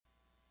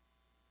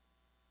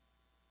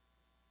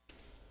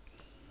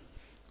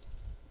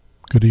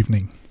Good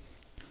evening.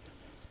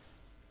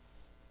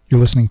 You're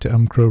listening to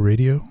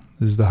mcrowradio.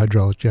 This is the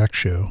Hydraulic Jack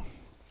Show.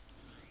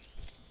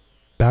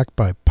 Back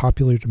by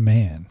popular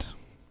demand.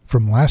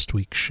 From last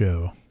week's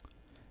show,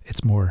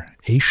 it's more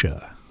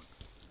Asia,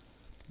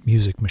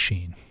 Music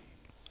Machine.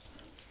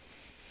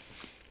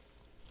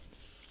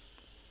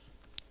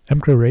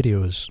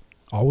 mcrowradio is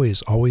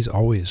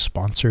always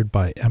sponsored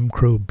by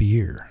mcrow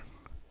Beer.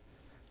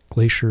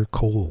 Glacier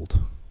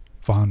Cold,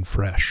 Fawn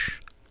Fresh.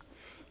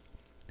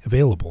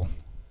 Available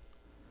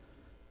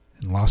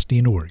in Lost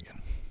Dean,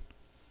 Oregon,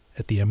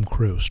 at the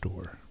mcrow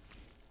store.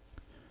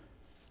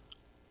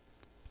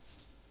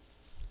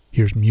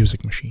 Here's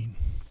Music Machine.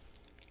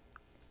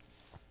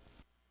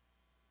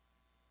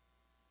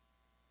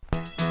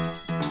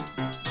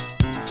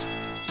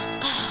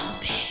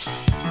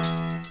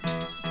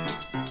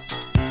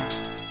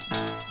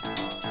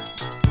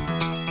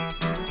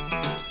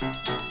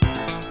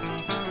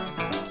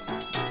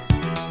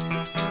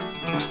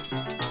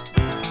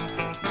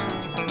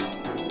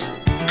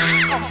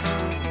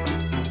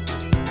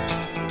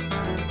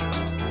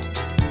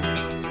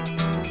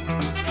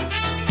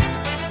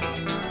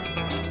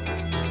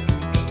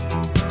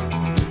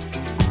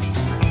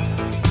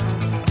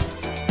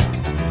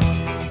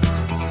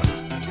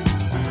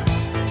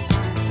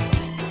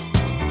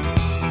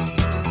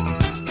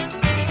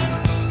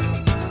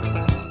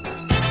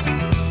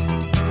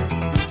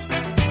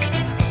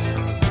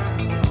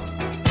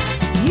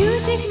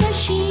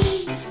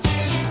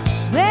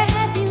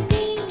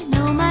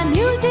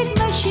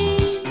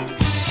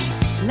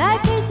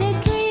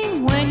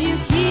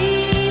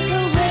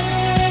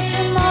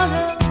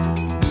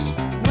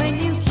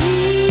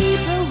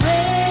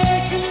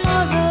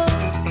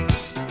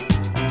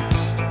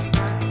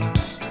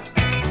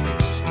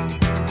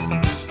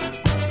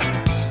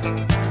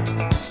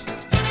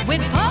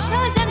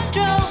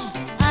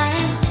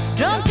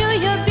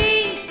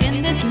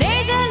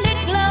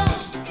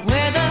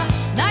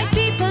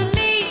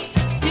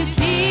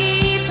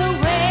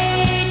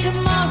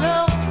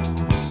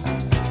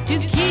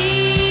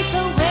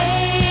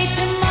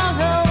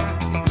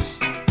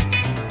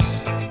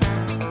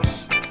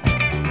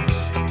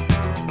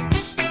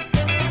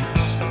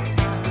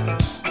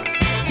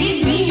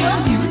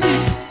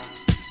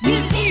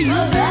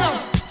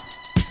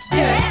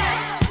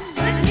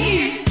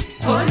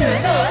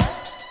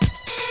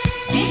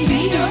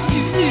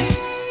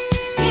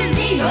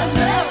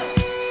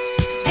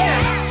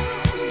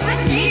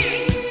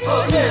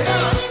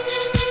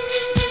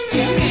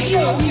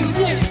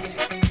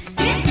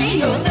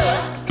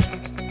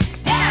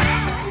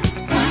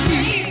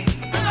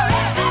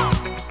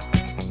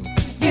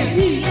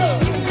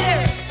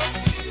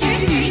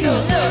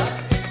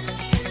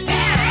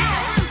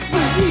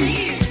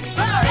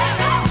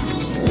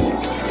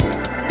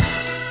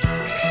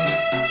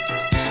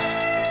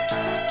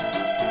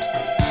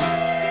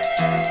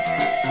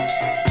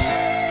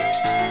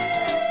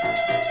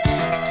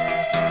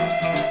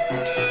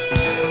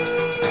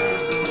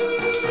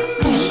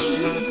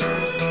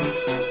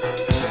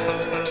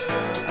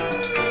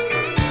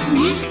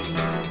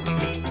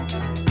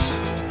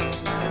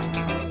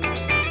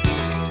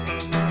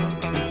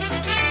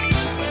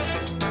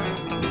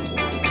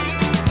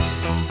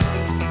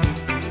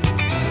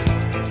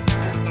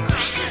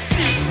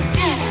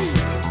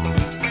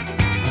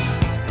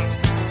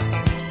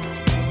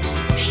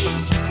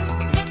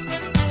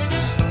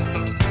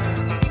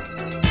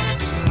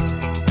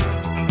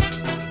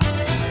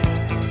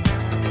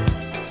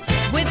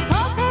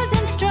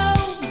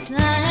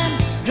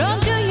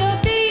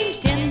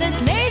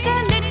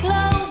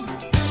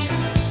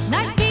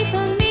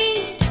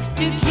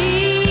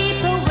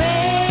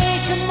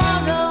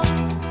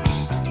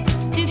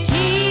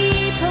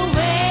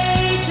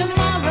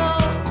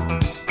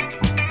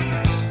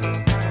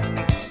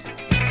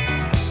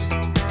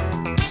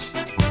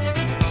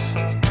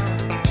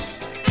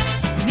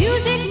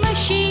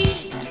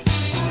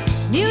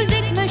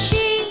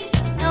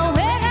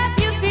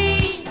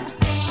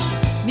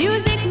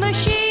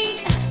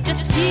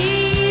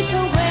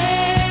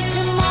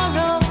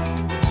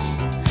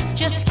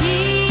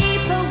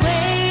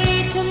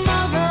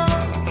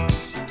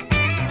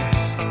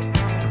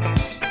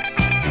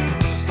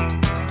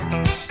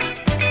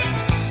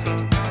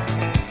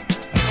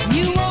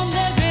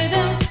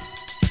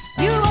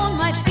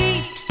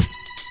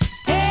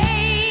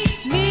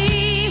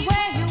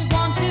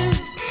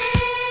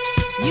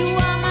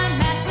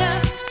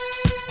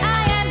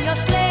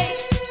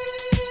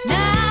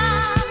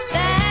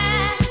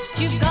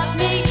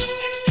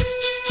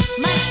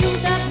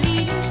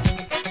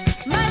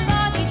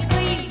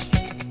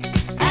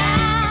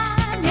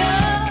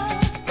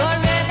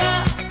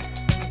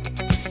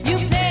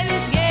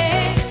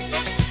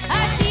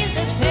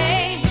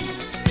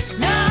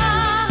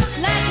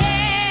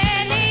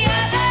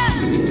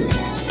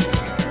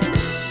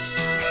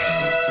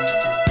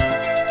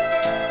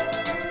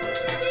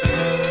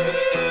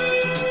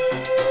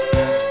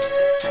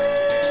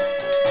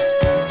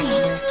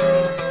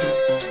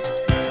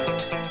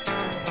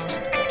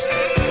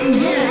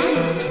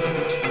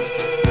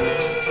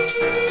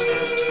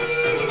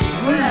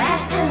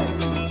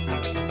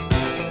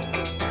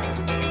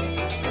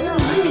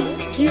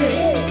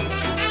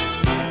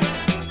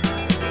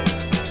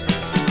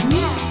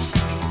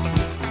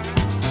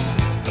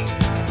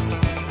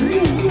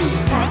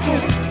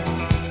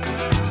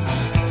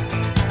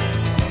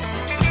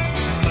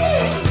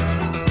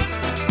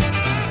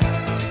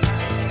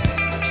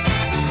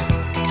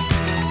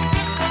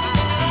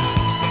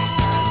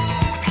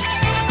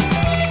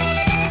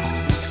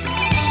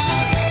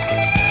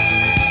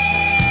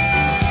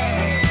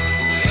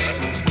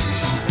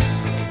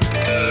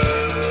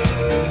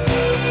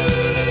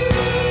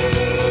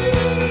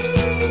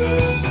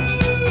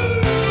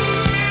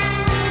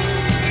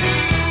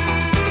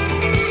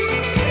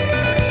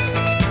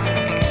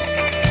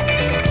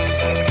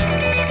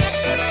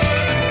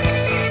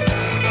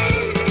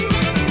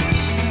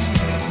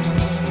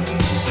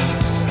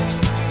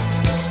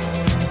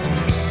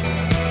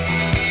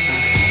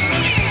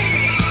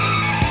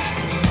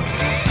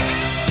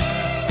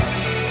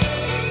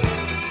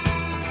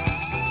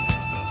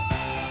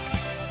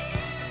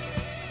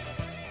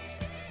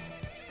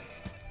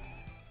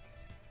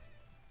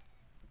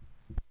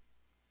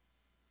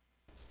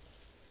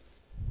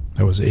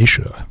 That was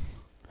Aisha.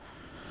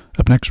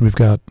 Up next, we've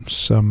got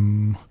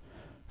some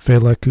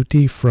Fela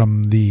Kuti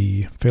from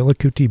the Fela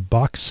Kuti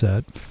box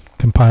set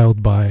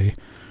compiled by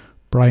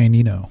Brian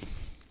Eno.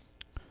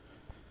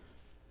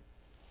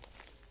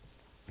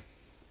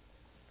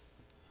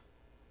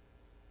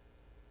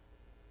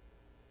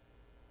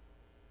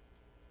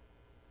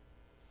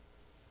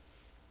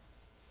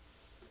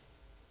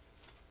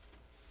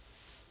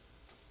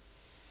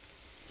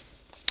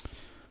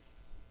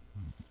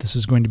 This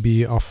is going to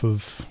be off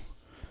of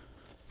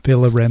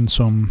Fela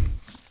Ransom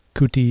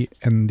Kuti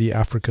and the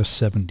Africa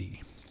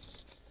 70.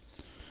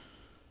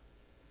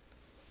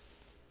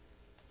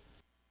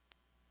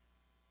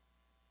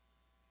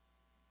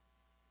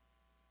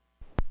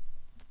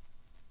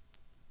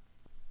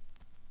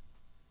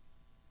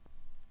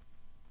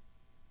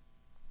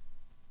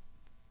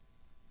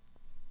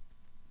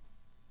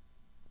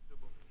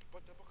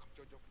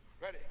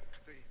 Ready,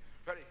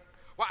 ready.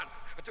 1,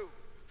 2,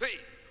 3,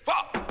 4.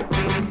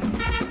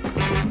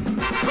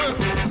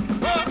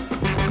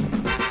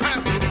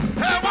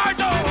 Hey, why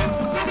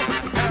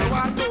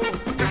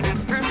do?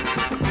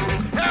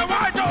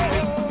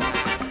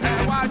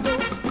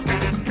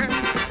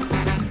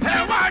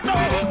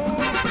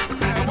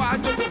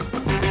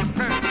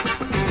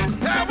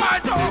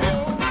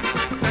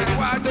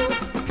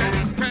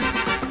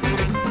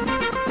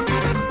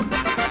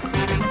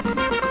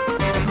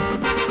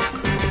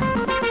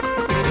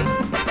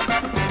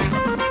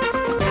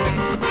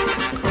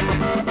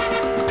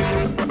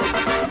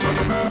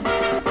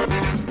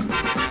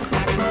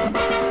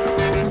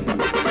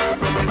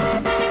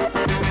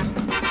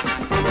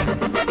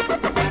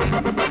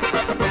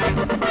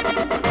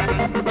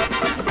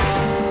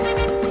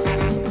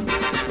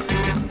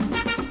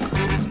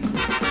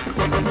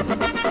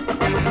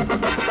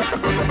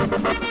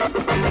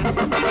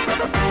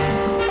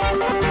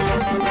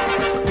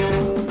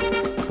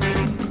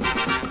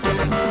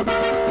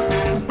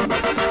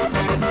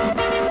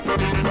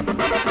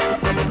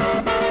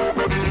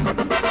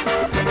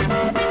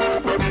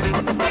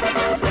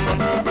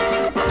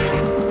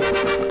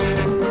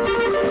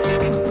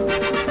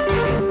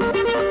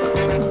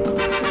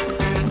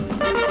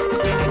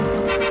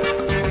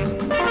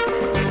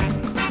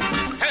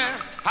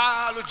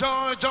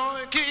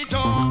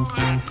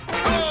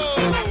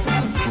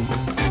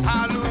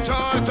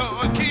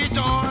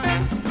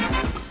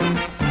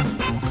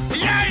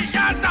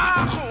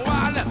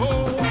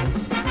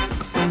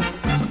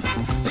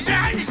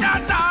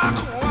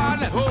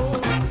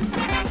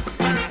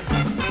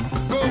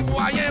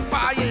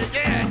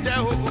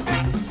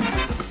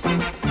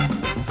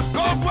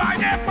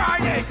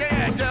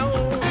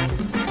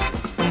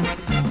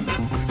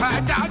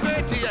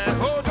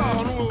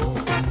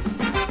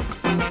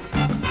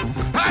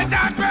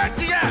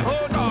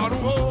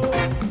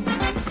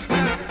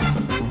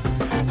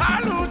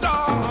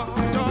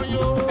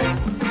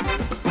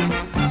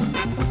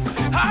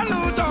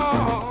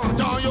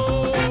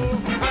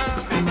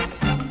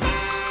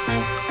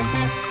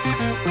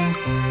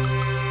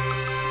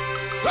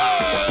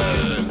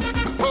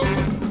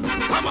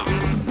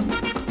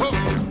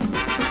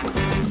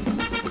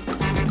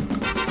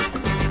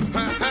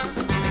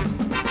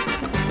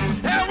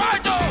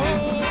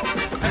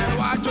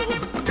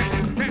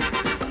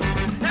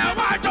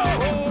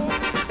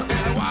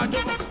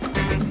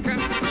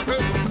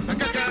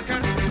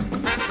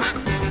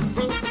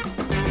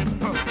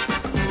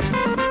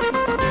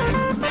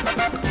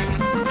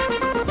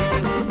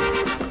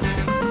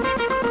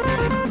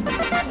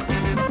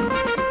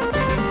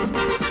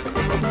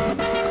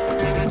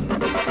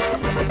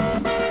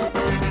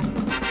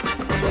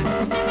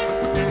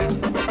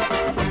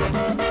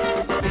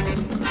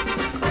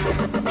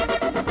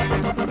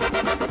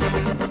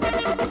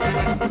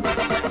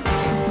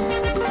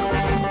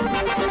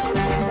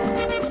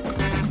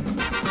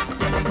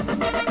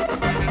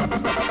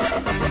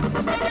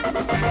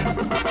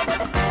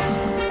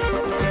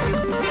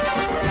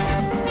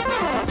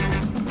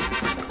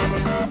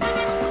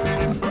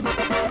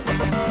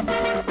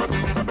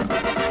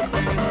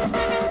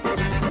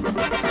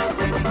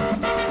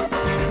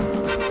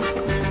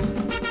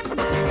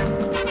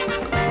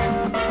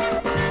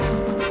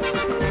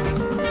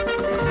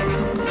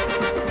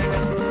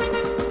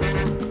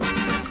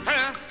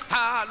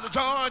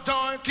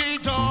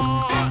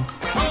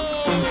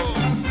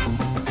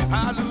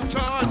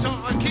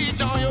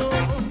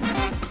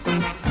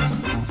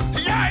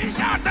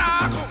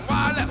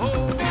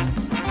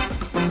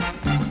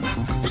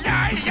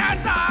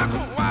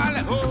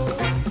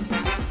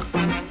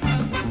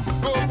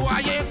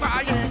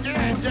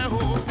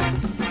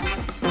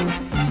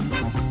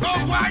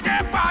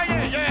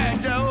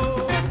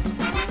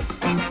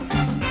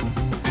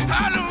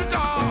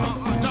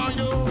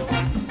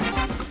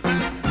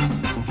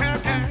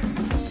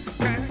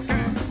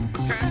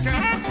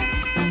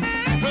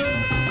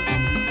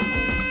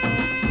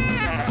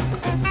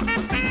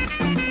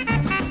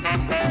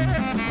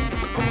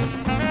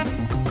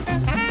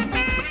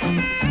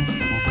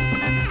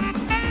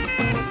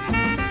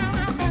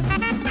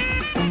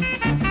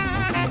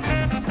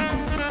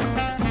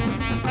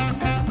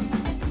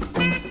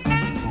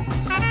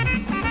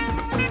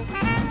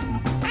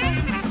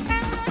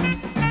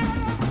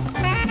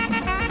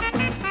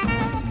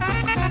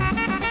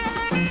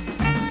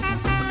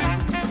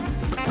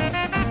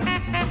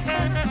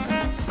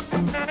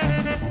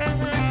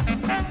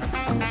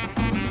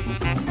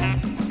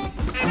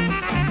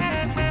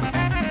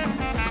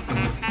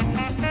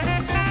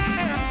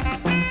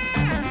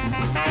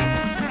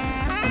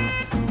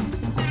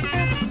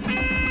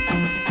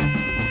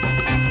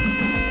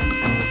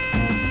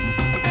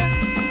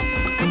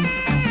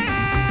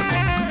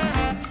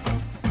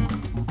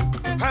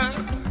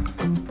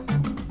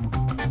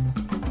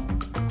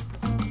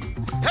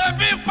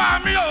 pa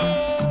mí o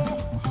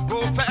mo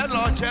fẹ́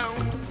lọ jẹun.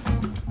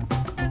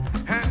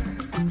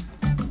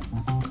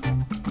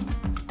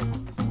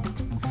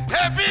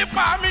 Ebi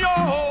pa mí o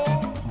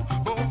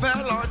mo fẹ́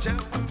lọ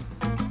jẹun.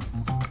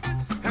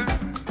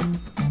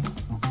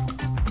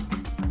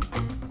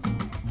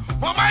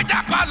 Mo máa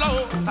jàpá lọ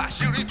o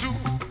àṣírí tú.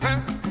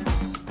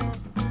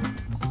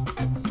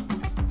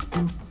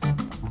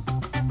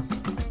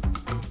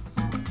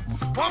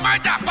 Mo máa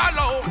jàpá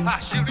lọ o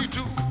àṣírí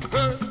tú.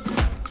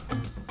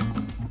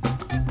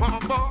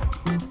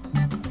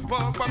 Mo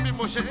gbọ́ bí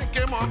mo ṣe ń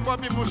ké, mo gbọ́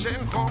bí mo ṣe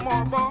ń kàn, mo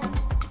gbọ́.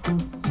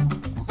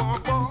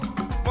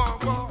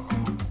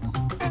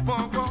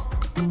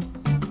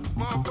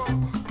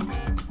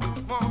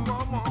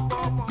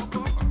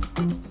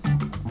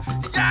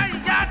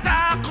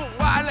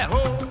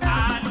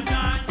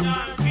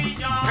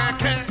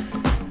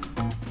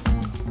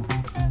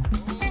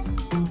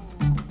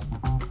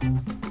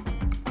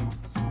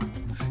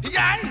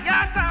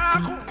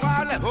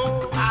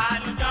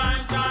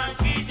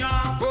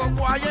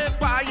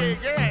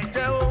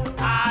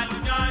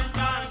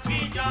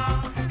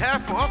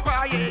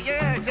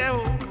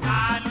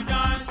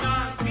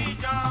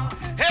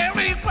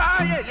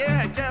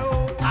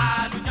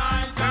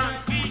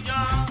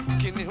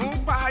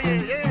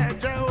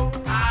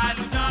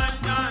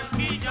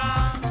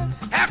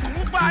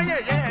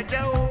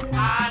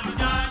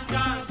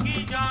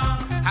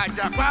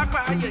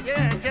 Pápá yẹyẹ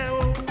ẹ̀jẹ̀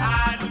o.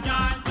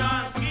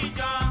 Àlùjọ̀njọ̀n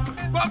kíjọ.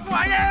 Gbogbo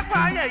ayé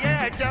pa yẹyẹ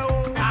ẹ̀jẹ̀ o.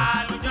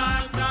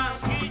 Àlùjọ̀njọ̀n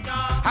kíjọ.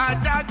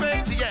 Ajágbé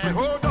tiẹ̀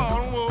ó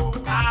dọ̀run o.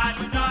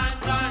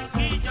 Àlùjọ̀njọ̀n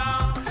kíjọ.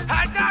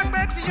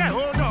 Ajágbé tiẹ̀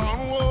ó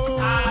dọ̀run o.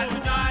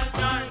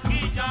 Àlùjọ̀njọ̀n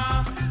kíjọ.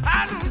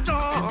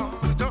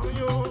 Àlùjọ̀njọ̀n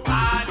yo.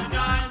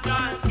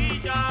 Àlùjọ̀njọ̀n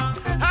kíjọ.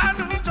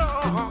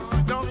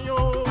 Àlùjọ̀njọ̀n yo.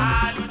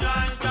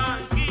 Àlùjọ̀njọ̀n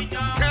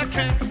kíjọ.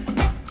 Kẹ̀kẹ́.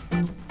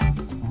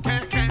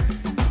 Kẹ̀kẹ́.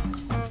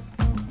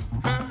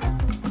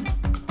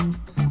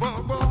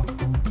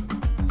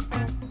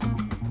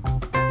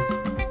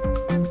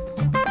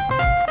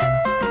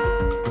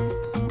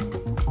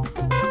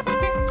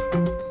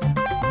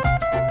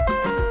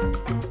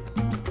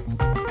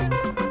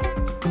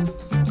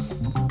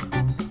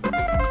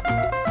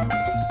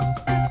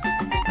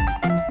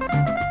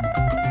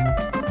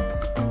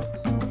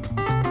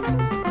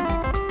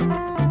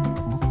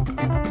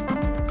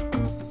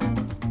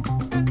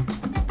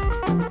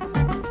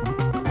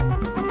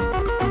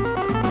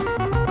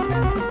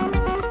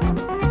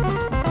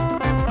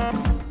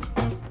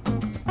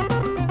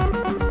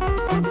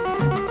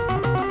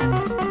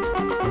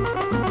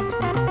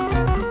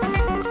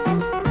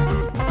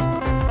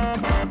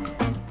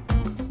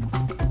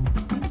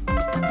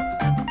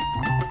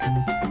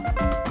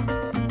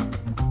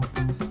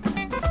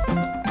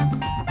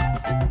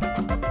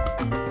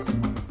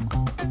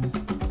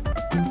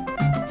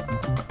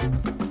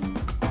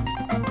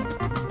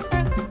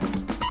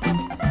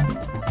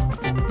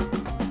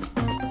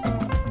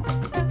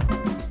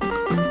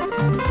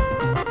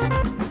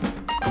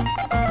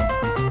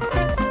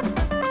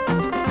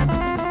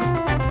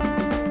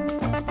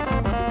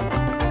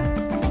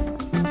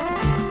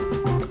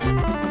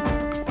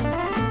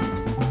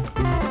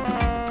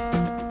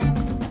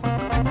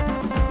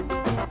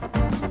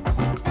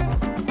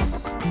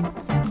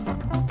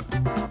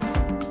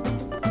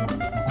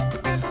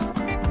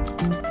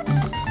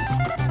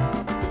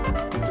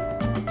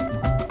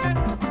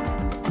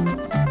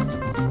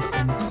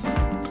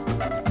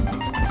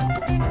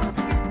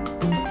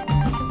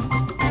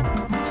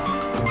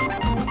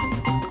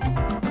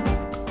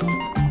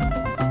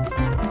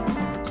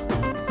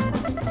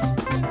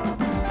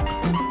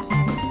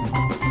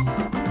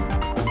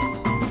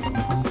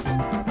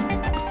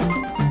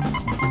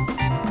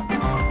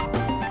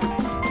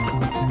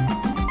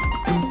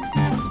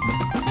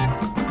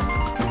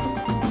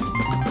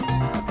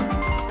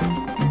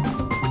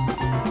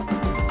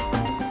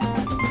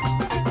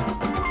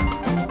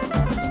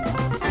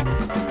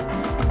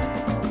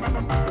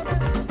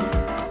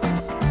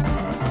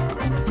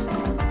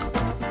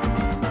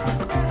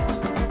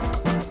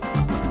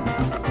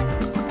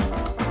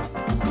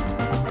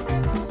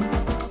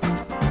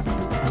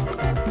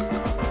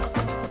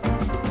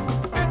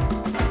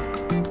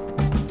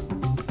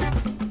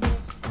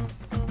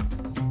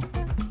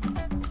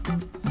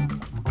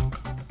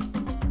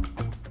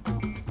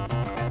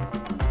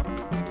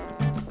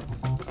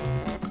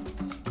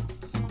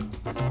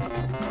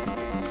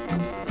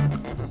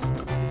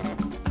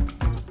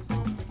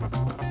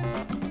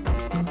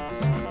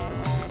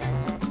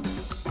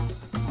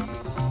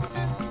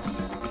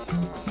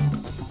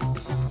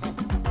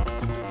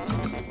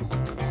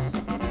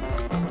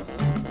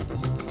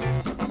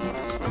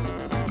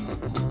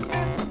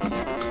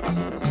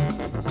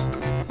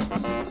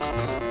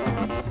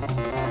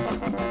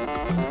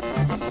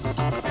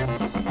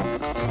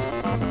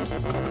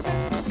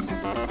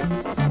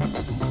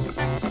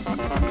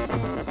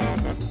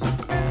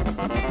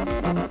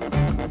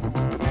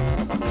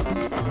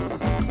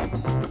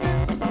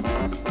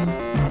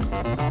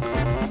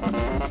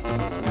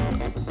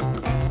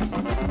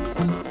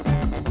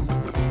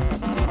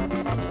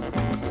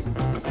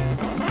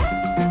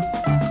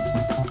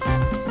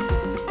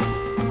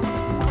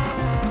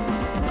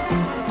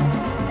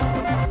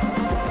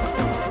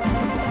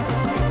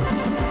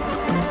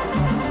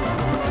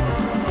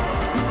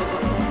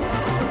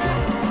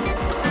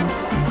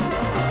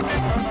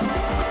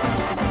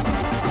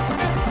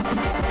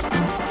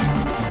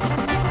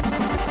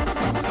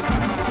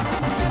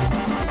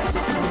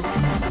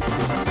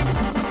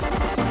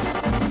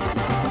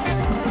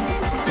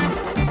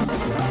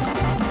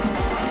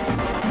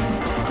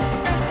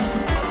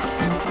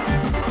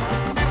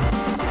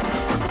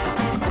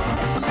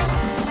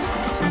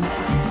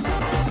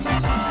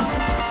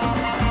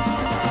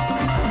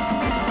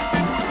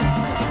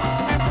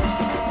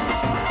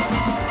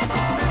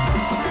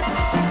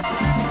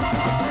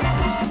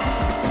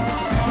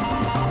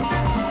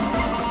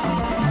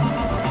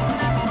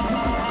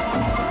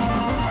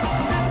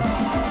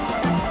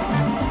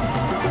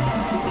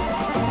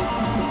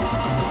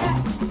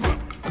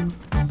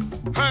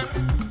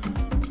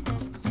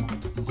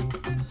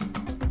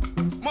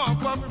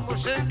 mo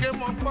ṣe ń ké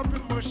mọ́ gbọ́ bí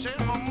mo ṣe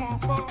ń mọ́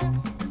gbọ́.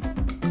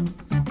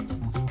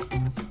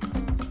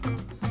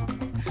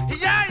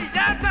 Ìyá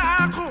ìyá tá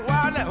a kù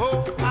wálẹ̀ o.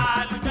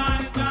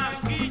 Àlùjọ̀njọ̀n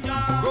kíjọ.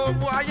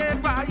 Gbogbo ayé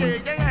gba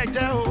yèyé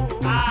ẹ̀jẹ̀ o.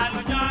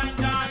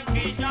 Àlùjọ̀njọ̀n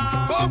kíjọ.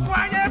 Gbogbo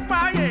ayé gba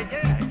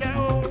yèyé ẹ̀jẹ̀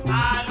o.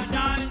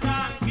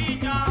 Àlùjọ̀njọ̀n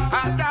kíjọ.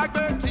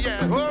 Ajágbé tiẹ̀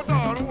ó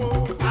dọ̀rùn o.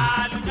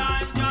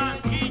 Àlùjọ̀njọ̀n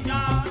kíjọ.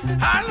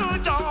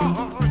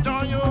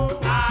 Àlùjọ̀njọ̀n yo.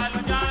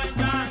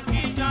 Àlùjọ̀njọ̀n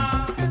kíjọ.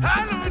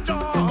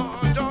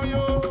 Àlùjọ̀njọ̀n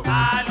yo.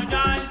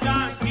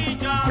 Àlùjọ̀njọ̀n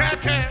kíjọ.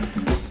 Kẹ̀kẹ́.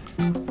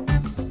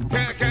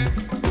 Kẹ̀kẹ́.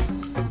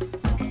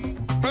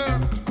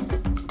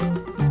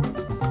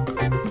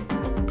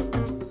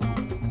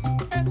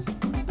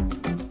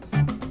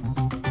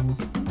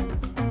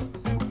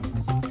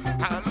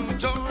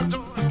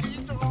 Àlùjọ̀njọ̀n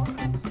kíjọ.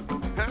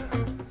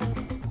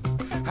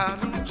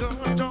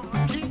 Àlùjọ̀njọ̀n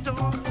kíjọ.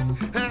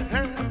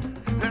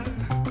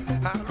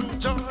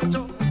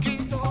 Àlùjọ̀njọ̀n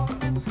kíjọ.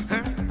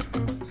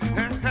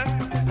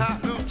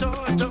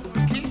 Àlùjọ̀njọ̀n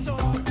kíjọ.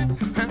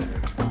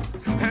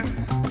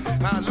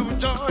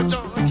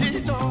 Àlùjọ̀njọ̀n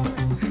kíjọ.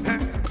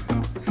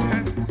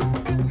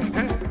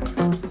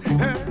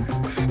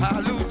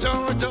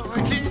 Àlùjọ̀njọ̀n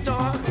kíjọ.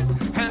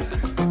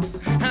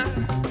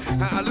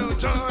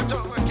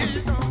 Àlùjọ̀njọ̀n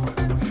kíjọ.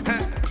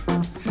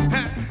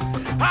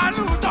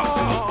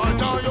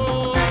 Àlùjọ̀njọ̀n yo.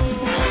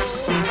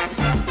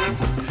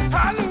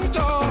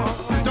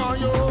 Àlùjọ̀njọ̀n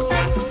yo.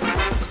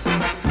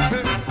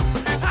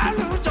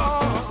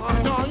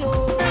 Àlùjọ̀njọ̀n yo.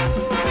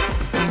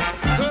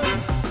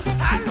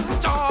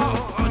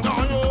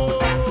 Àlùjọ̀njọ̀n yo.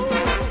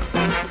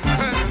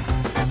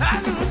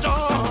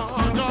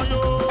 Àlùjọ̀njọ̀n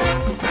yo.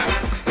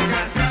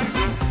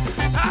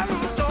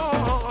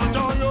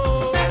 Àlùjọ̀njọ̀n yo.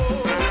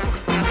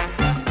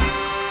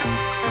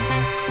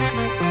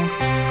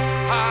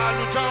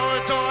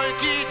 Àlùjọ̀njọ̀n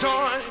kíjọ.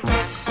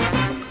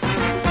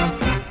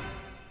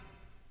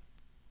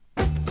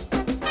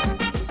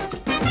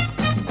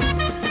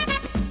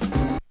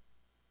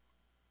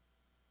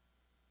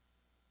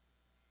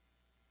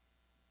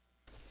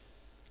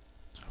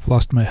 I've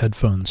lost my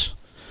headphones,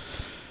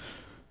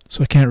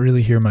 so I can't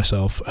really hear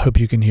myself. I hope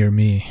you can hear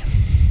me.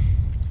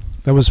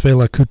 That was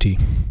Fela Kuti.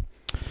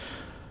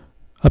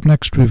 Up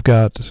next, we've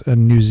got a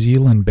New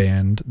Zealand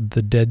band,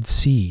 The Dead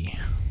Sea.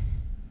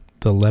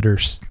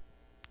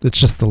 It's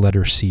just the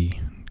letter C,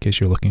 in case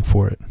you're looking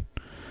for it.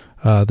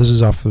 This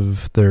is off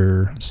of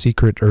their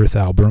Secret Earth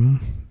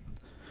album.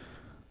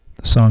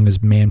 The song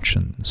is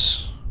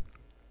Mansions.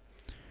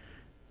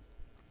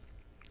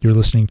 You're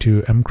listening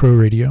to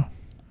mcrowradio.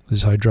 This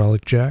is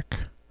Hydraulic Jack.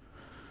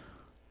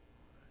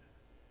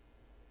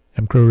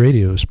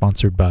 mcrowradio is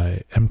sponsored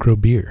by mcrow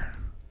beer.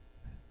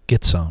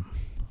 Get some.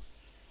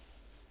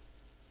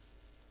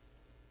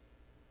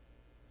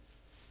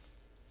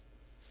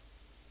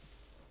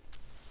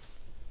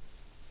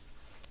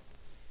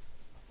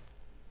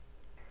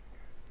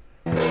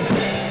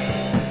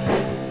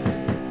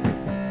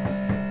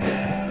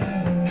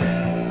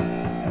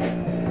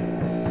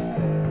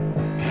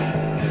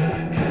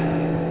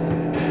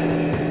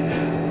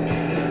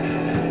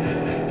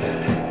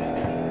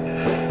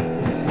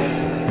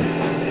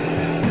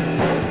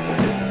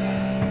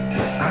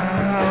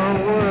 Our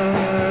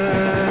world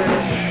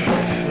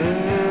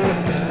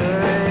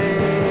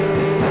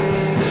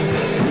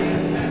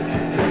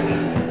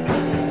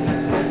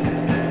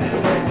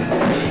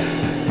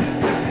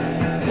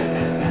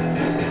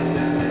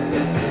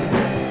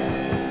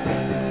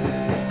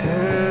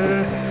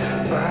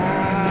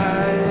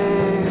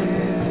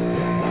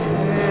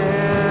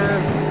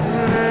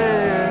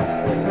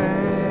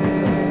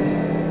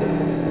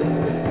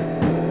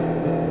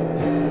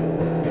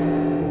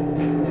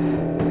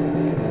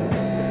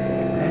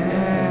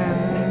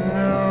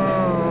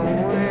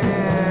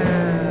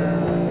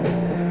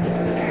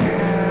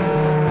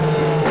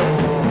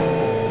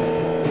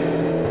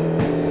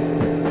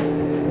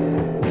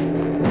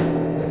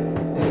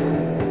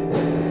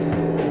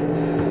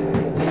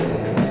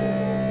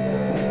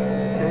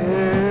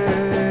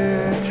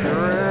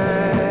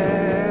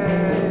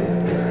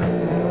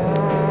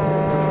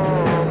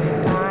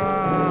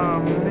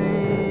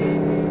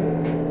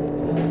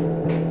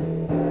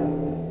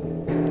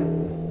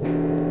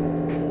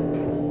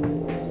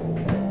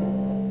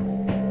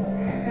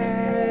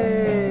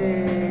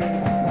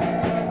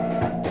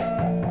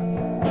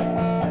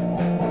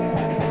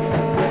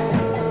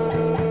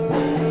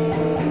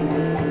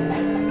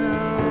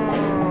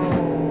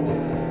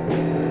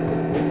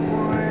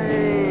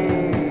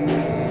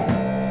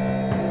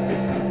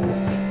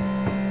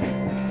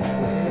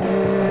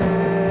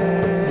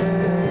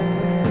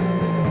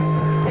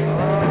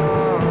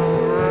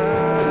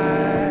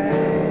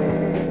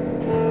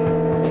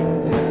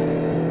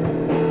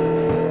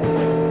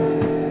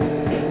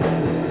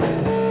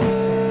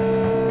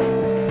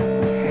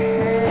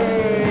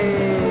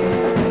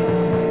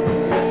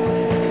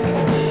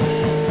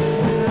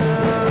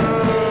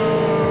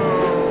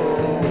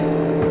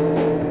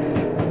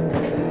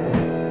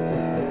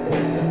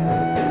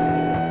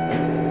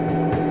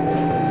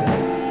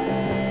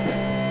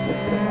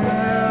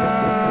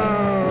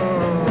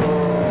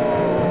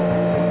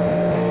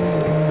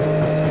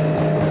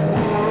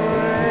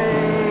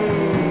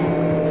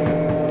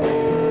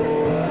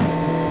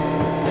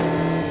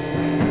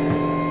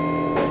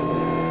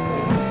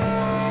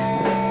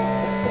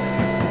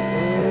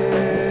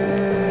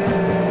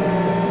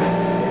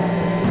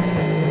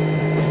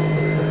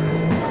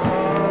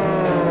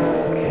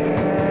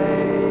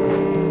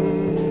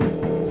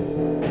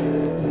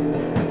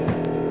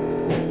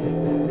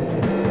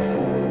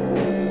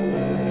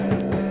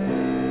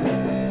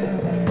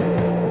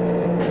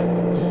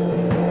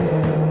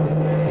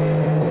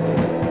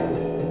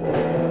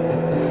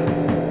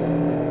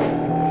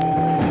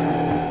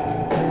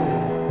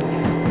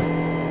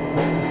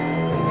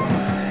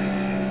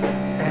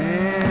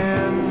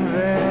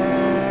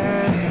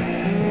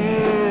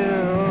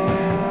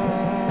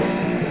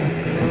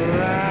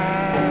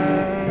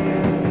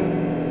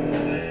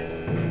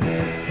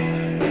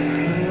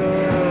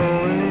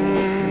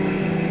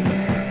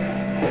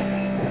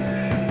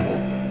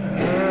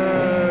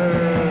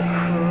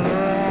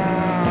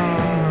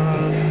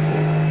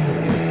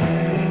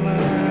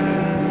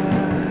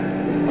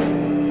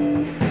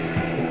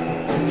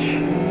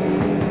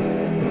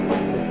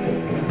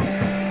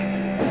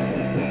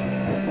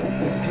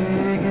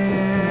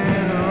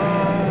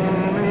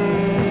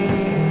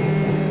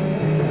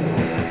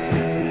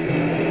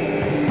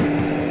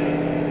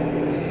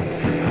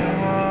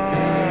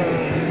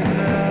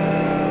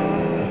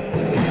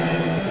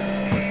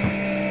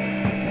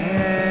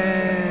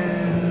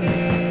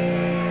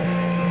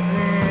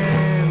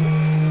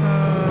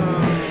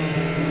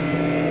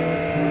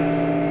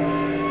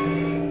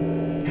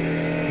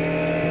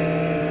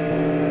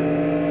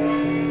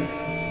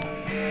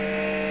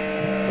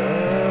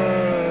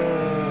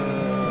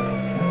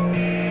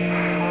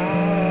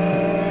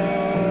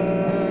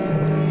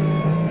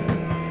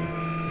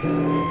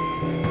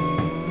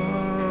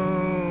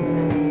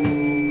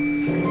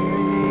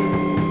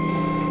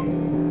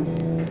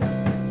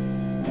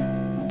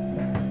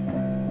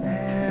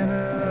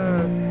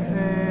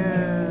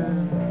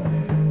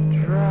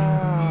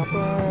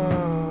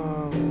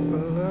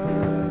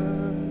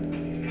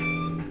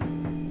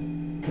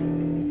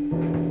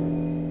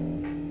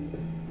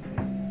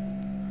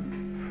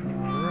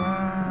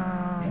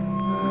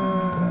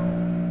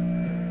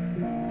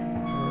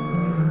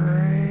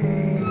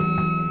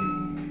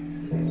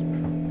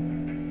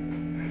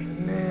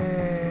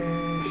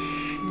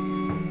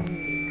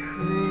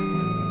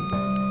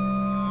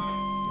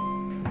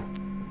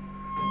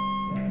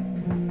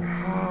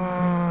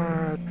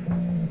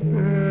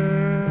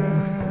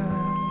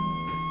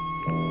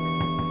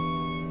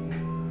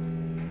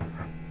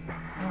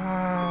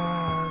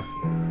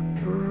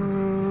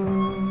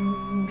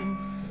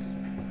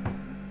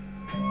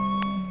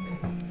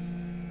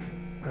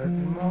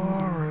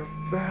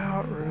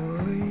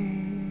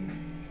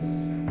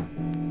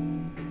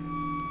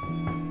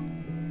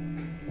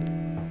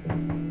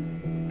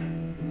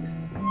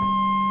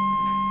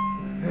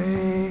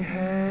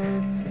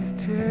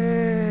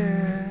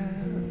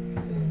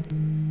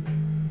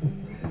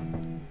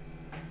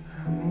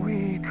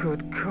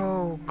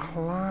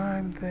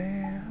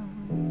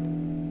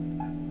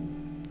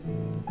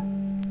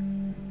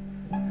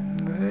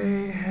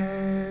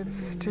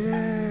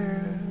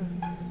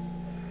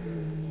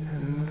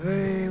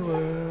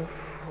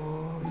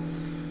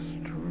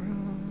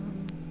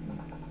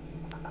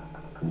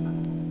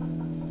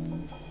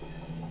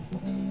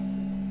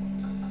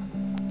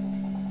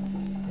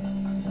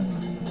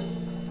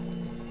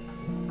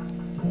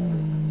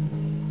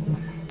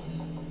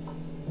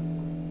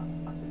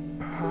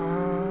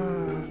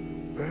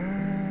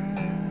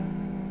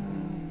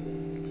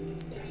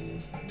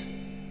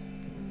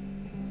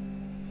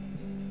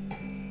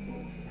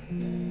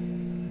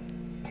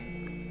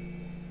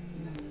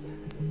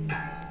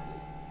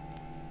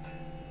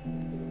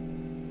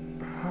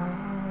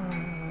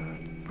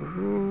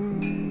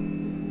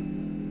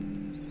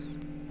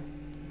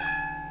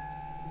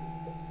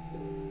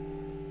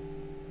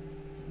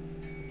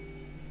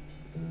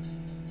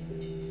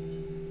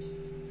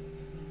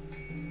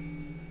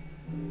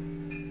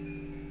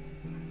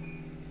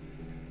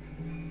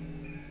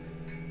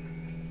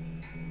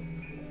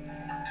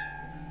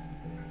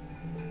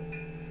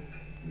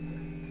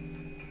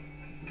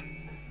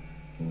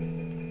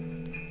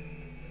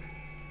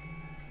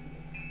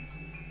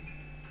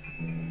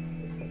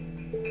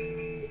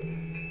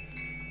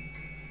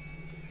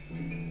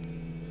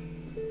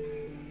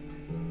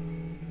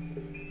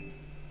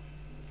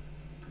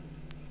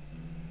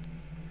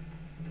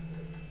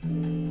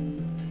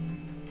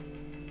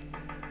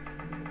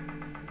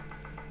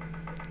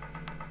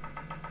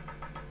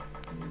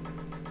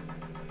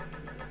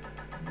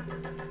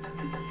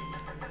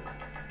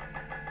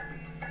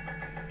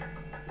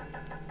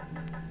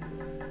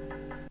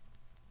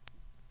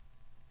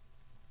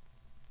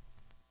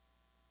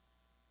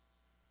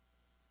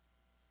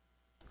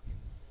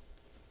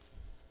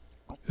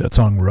That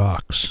song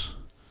rocks.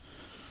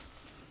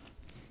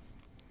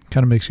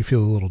 Kind of makes you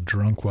feel a little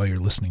drunk while you're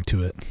listening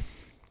to it.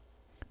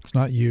 It's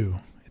not you,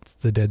 it's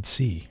the Dead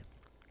Sea.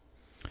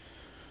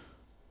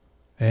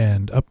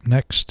 And up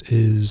next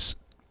is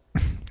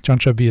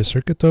Chancha Via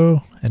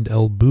Circuito and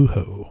El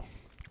Bujo.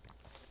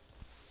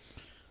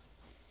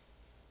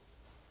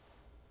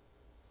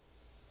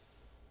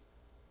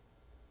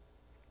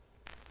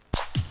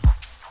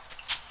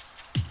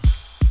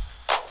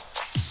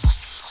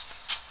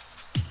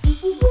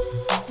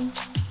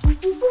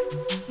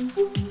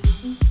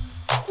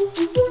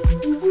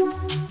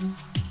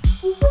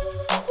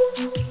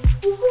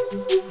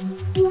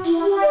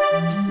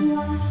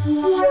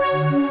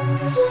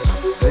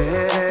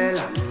 Ver el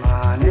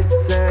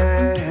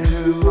amanecer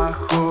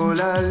bajo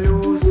la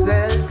luz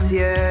del cielo.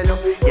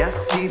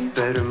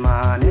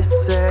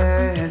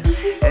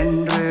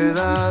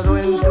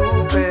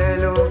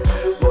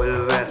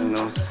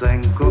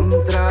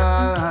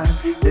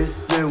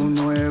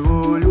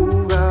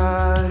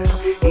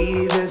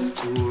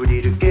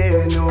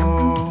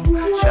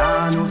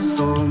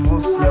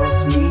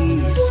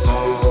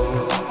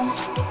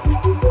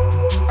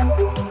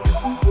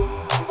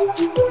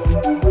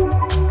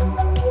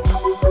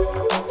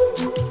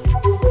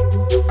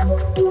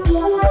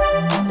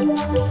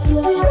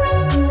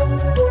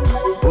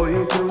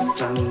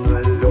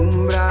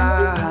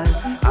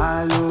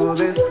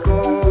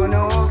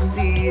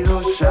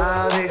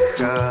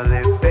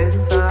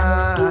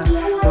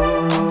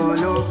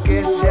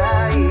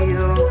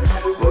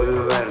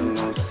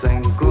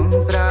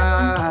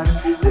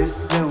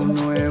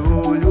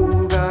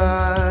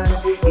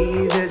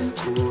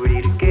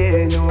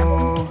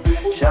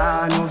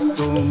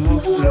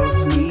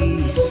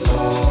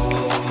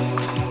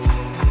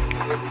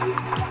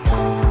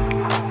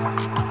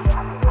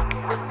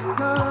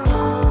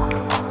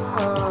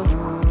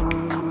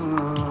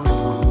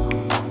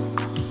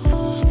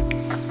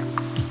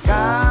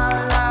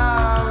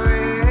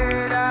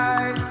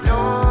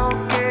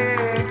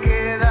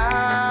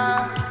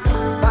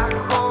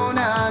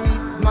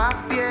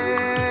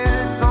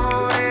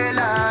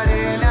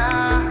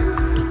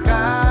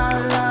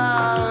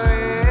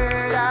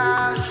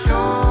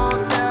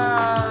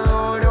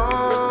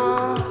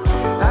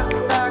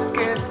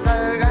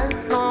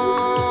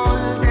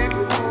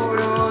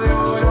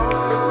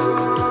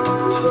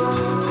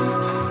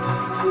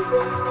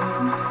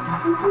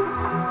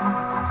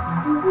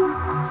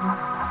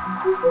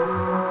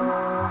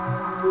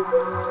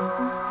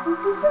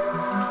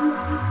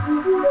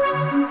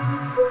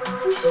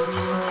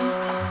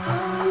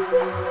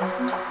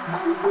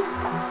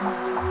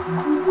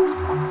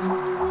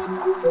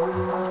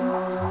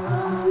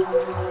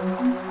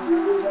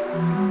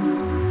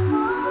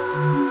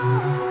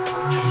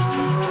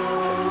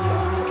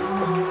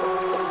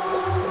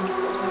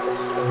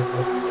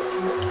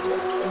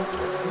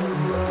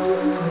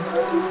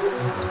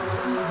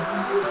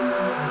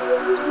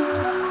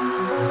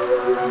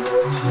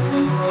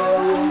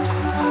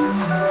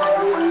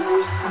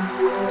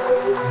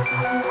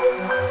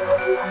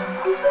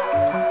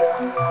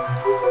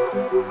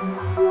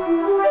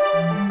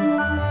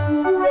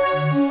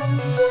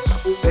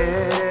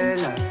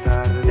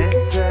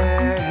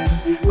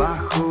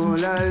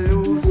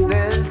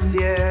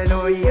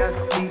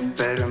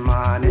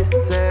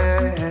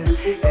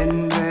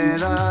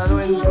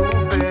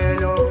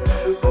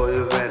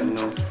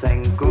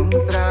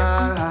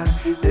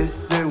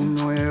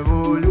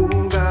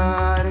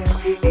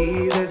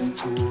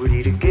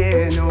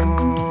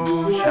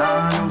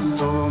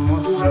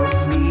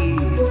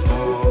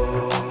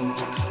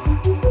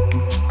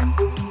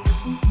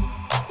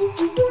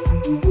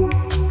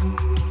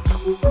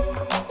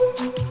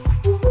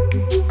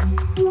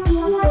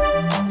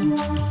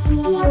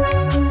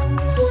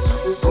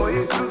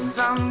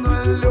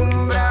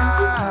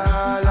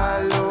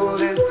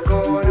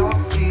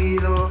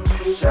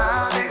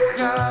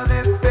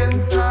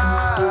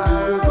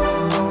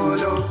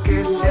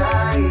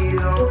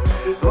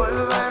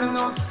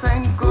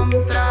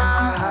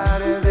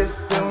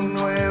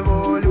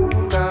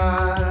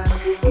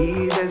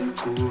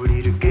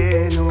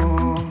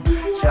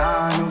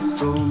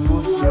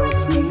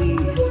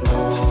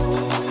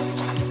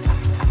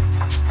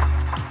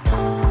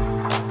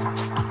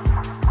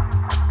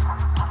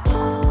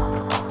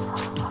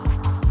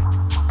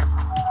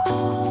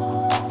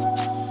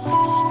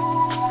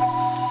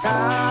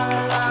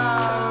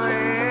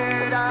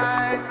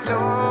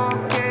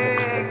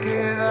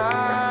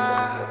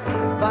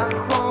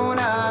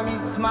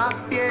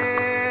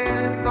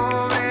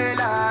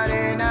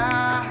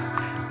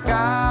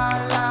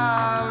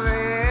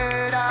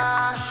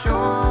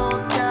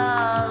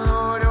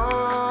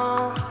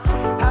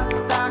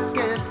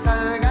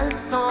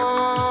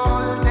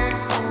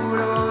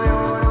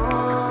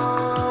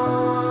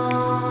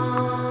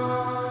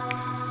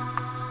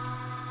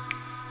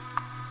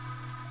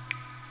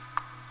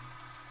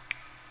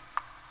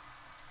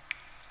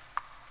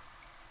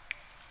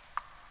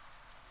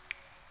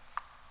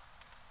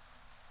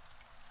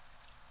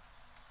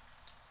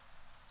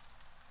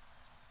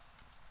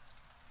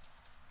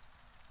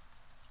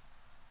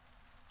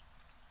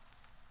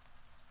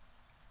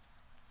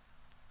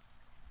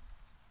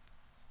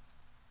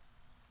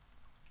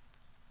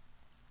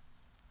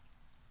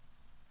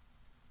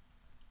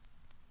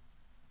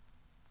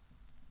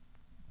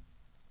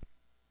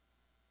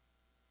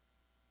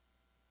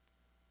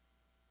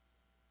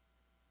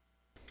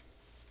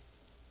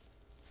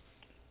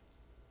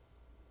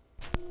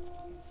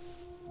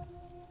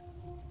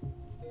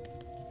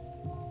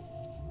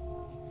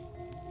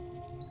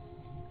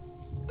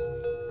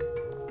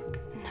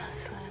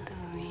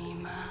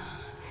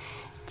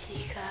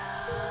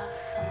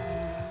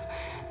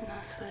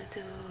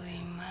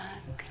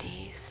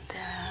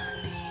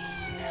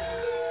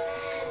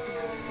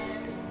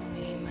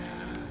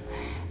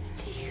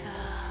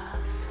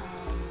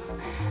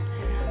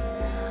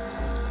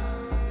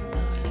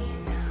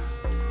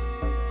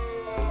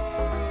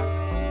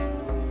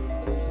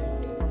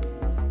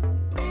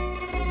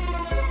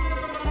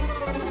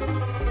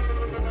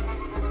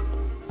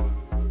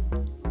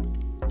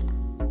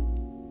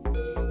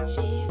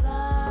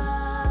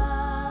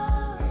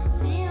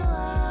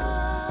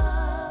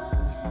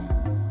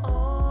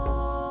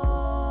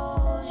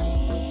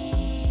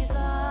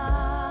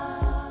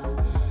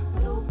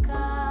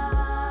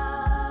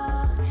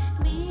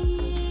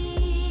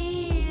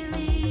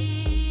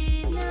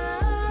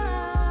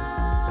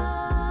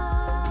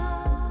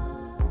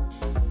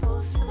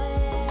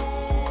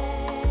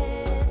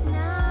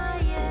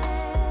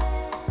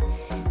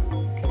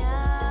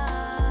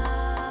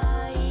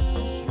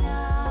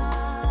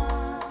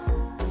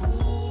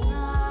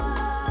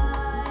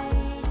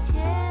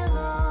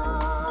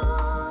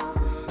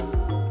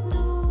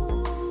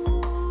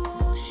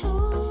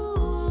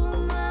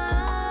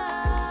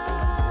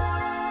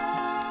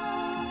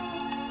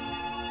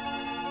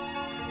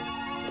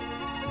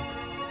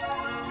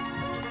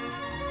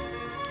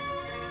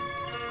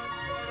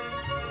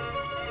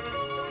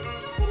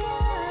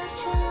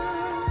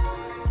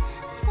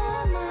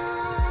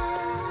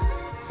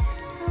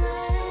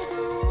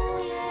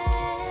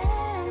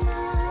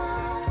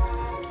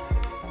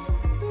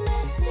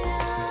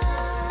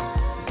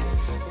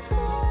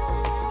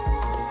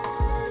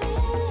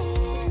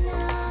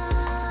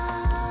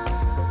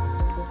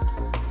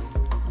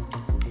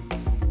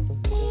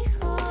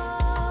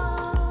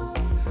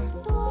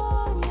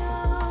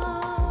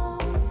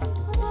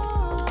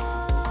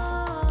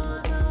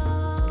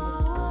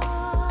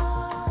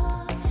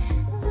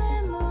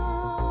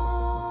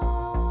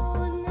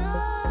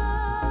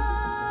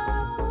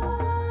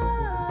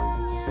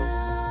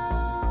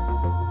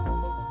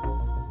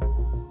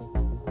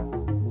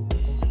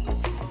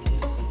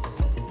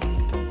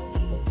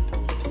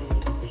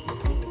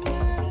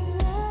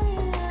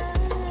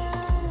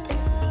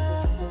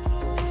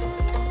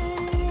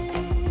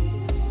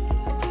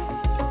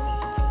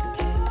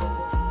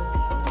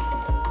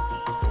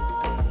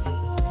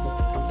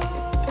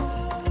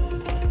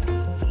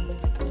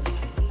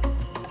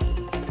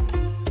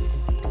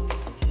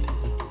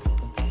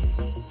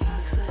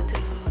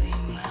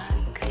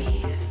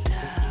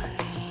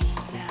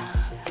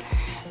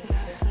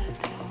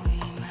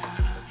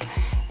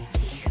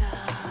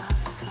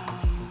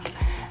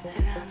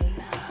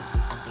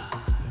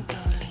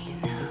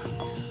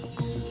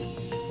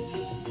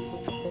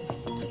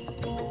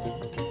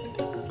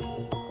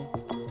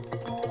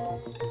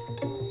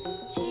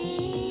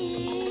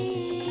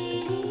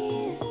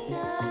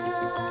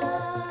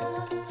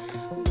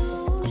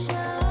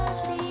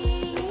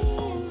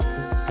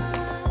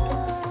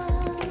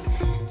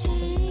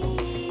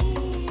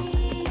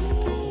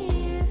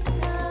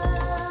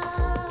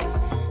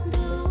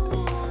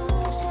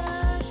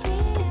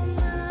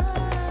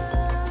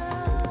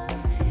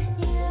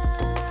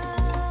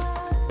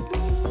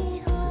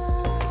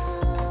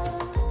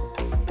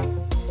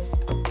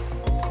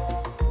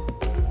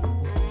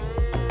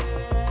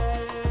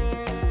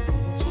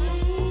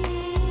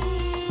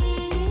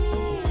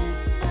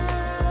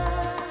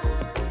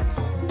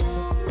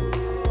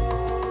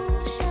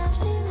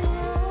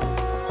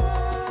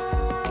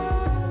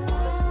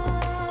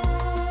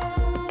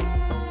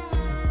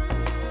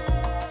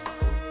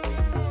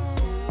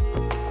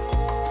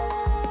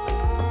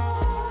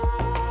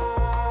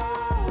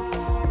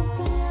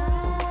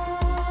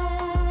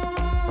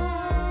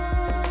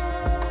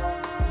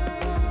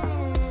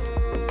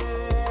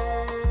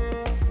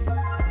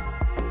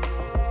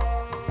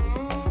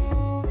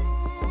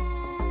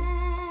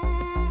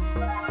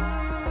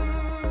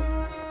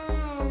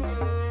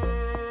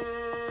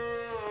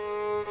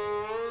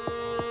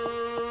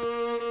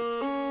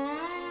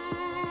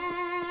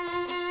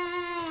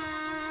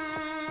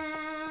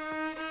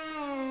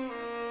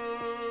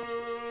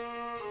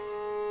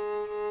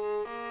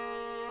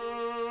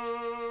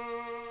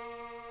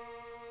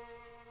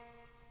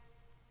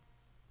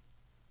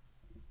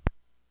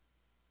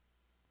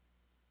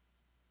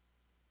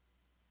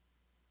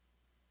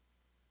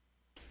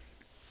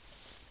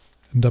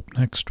 And up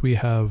next we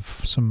have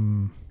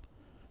some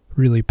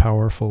really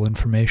powerful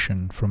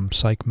information from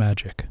Psych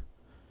Magic.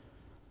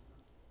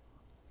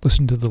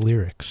 Listen to the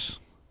lyrics.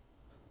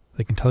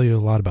 They can tell you a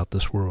lot about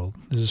this world.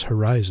 This is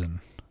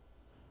Horizon,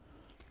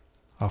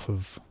 off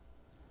of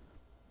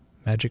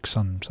Magic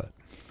Sunset.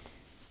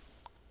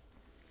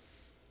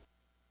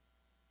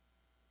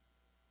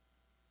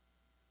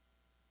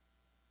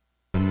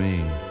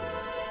 Me.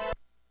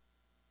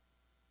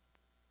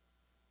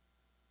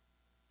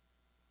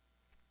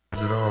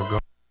 Is it all gone?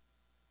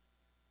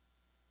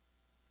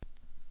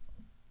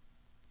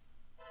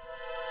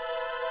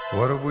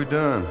 What have we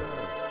done?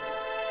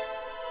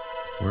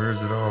 Where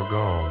is it all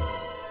gone?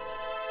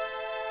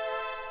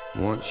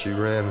 Once she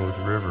ran with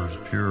rivers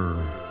pure,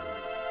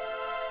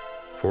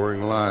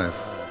 pouring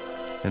life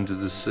into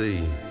the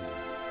sea.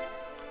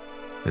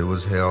 It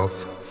was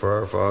health for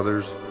our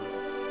fathers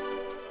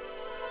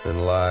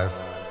and life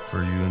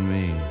for you and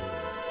me.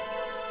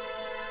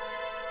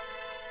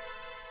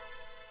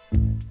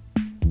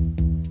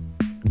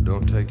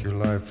 Don't take your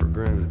life for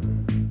granted.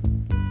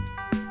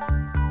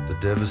 The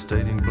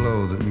devastating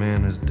blow that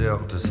man has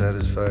dealt to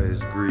satisfy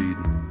his greed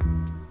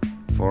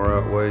far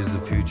outweighs the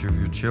future of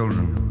your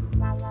children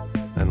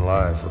and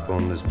life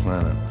upon this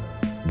planet.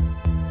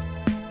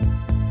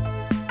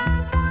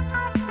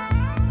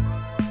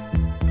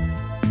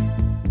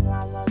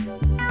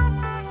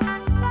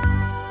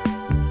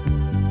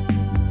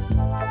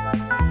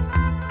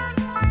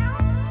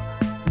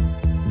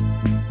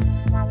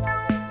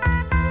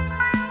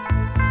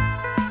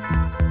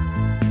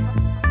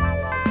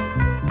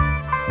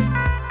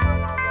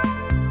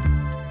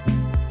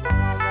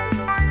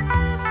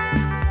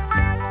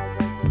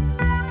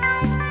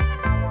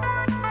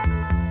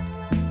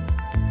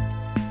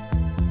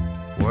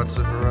 What's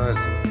the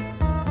horizon?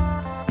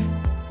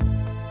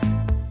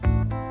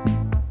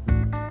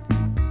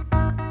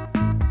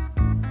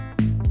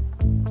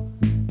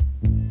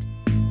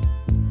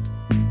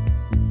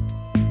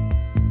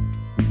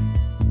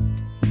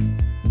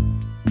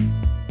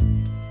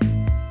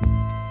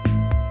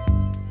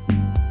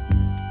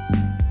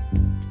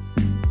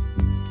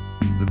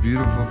 The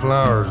beautiful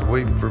flowers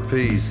weep for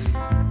peace.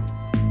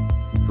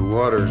 The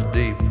water's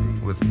deep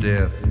with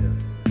death.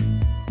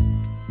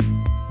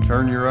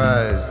 Turn your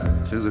eyes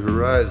to the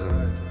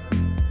horizon.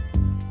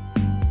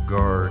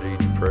 Guard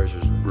each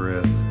precious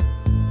breath.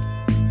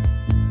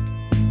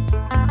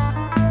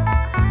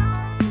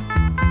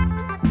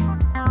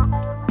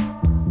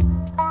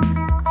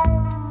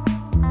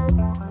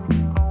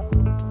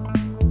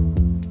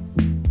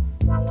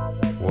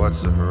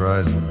 What's the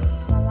horizon?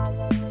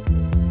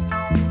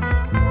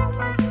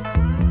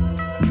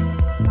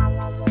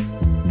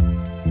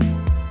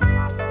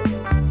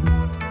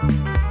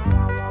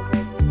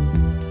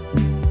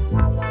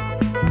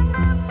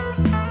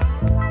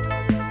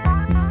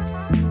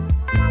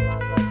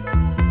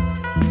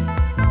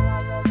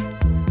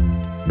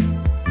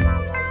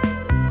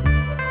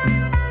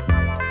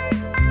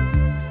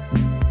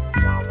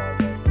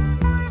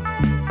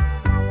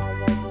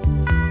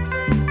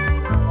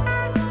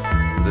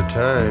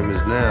 Time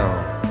is now.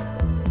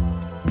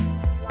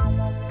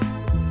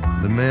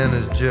 The man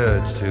is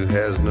judged who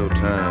has no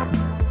time.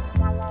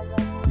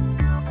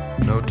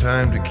 No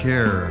time to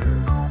care,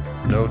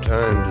 no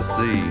time to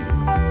see.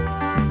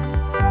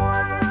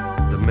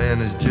 The man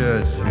is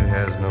judged who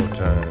has no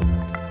time.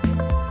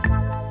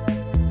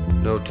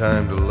 No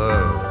time to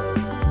love,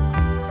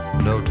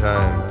 no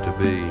time to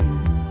be.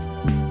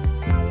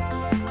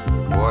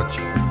 Watch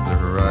the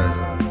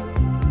horizon.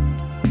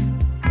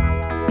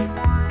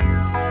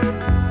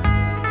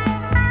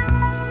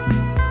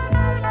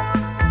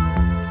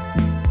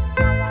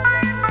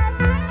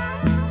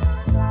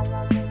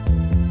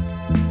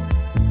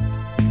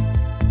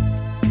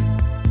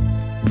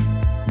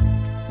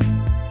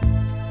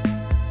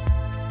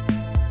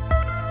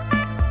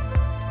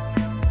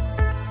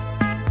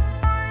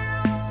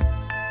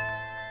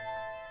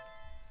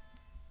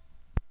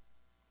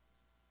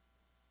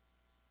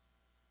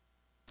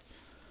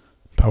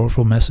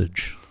 Powerful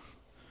message.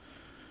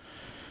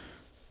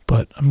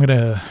 But I'm going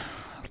to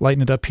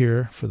lighten it up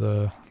here for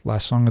the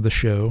last song of the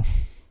show.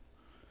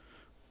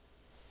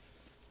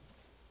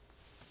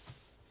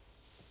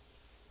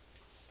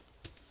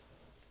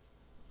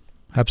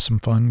 Have some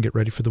fun, get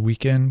ready for the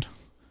weekend.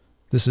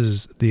 This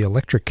is The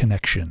Electric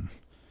Connection.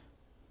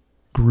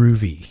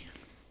 Groovy.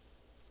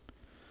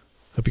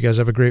 Hope you guys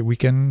have a great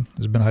weekend.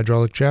 This has been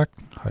Hydraulic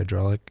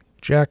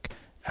Jack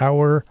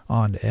Hour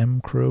on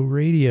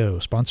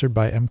mcrowradio, sponsored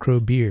by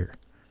mcrow Beer.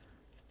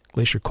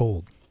 Glacier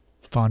Cold,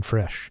 Fawn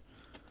Fresh.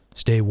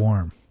 Stay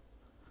warm.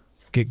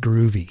 Get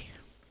groovy.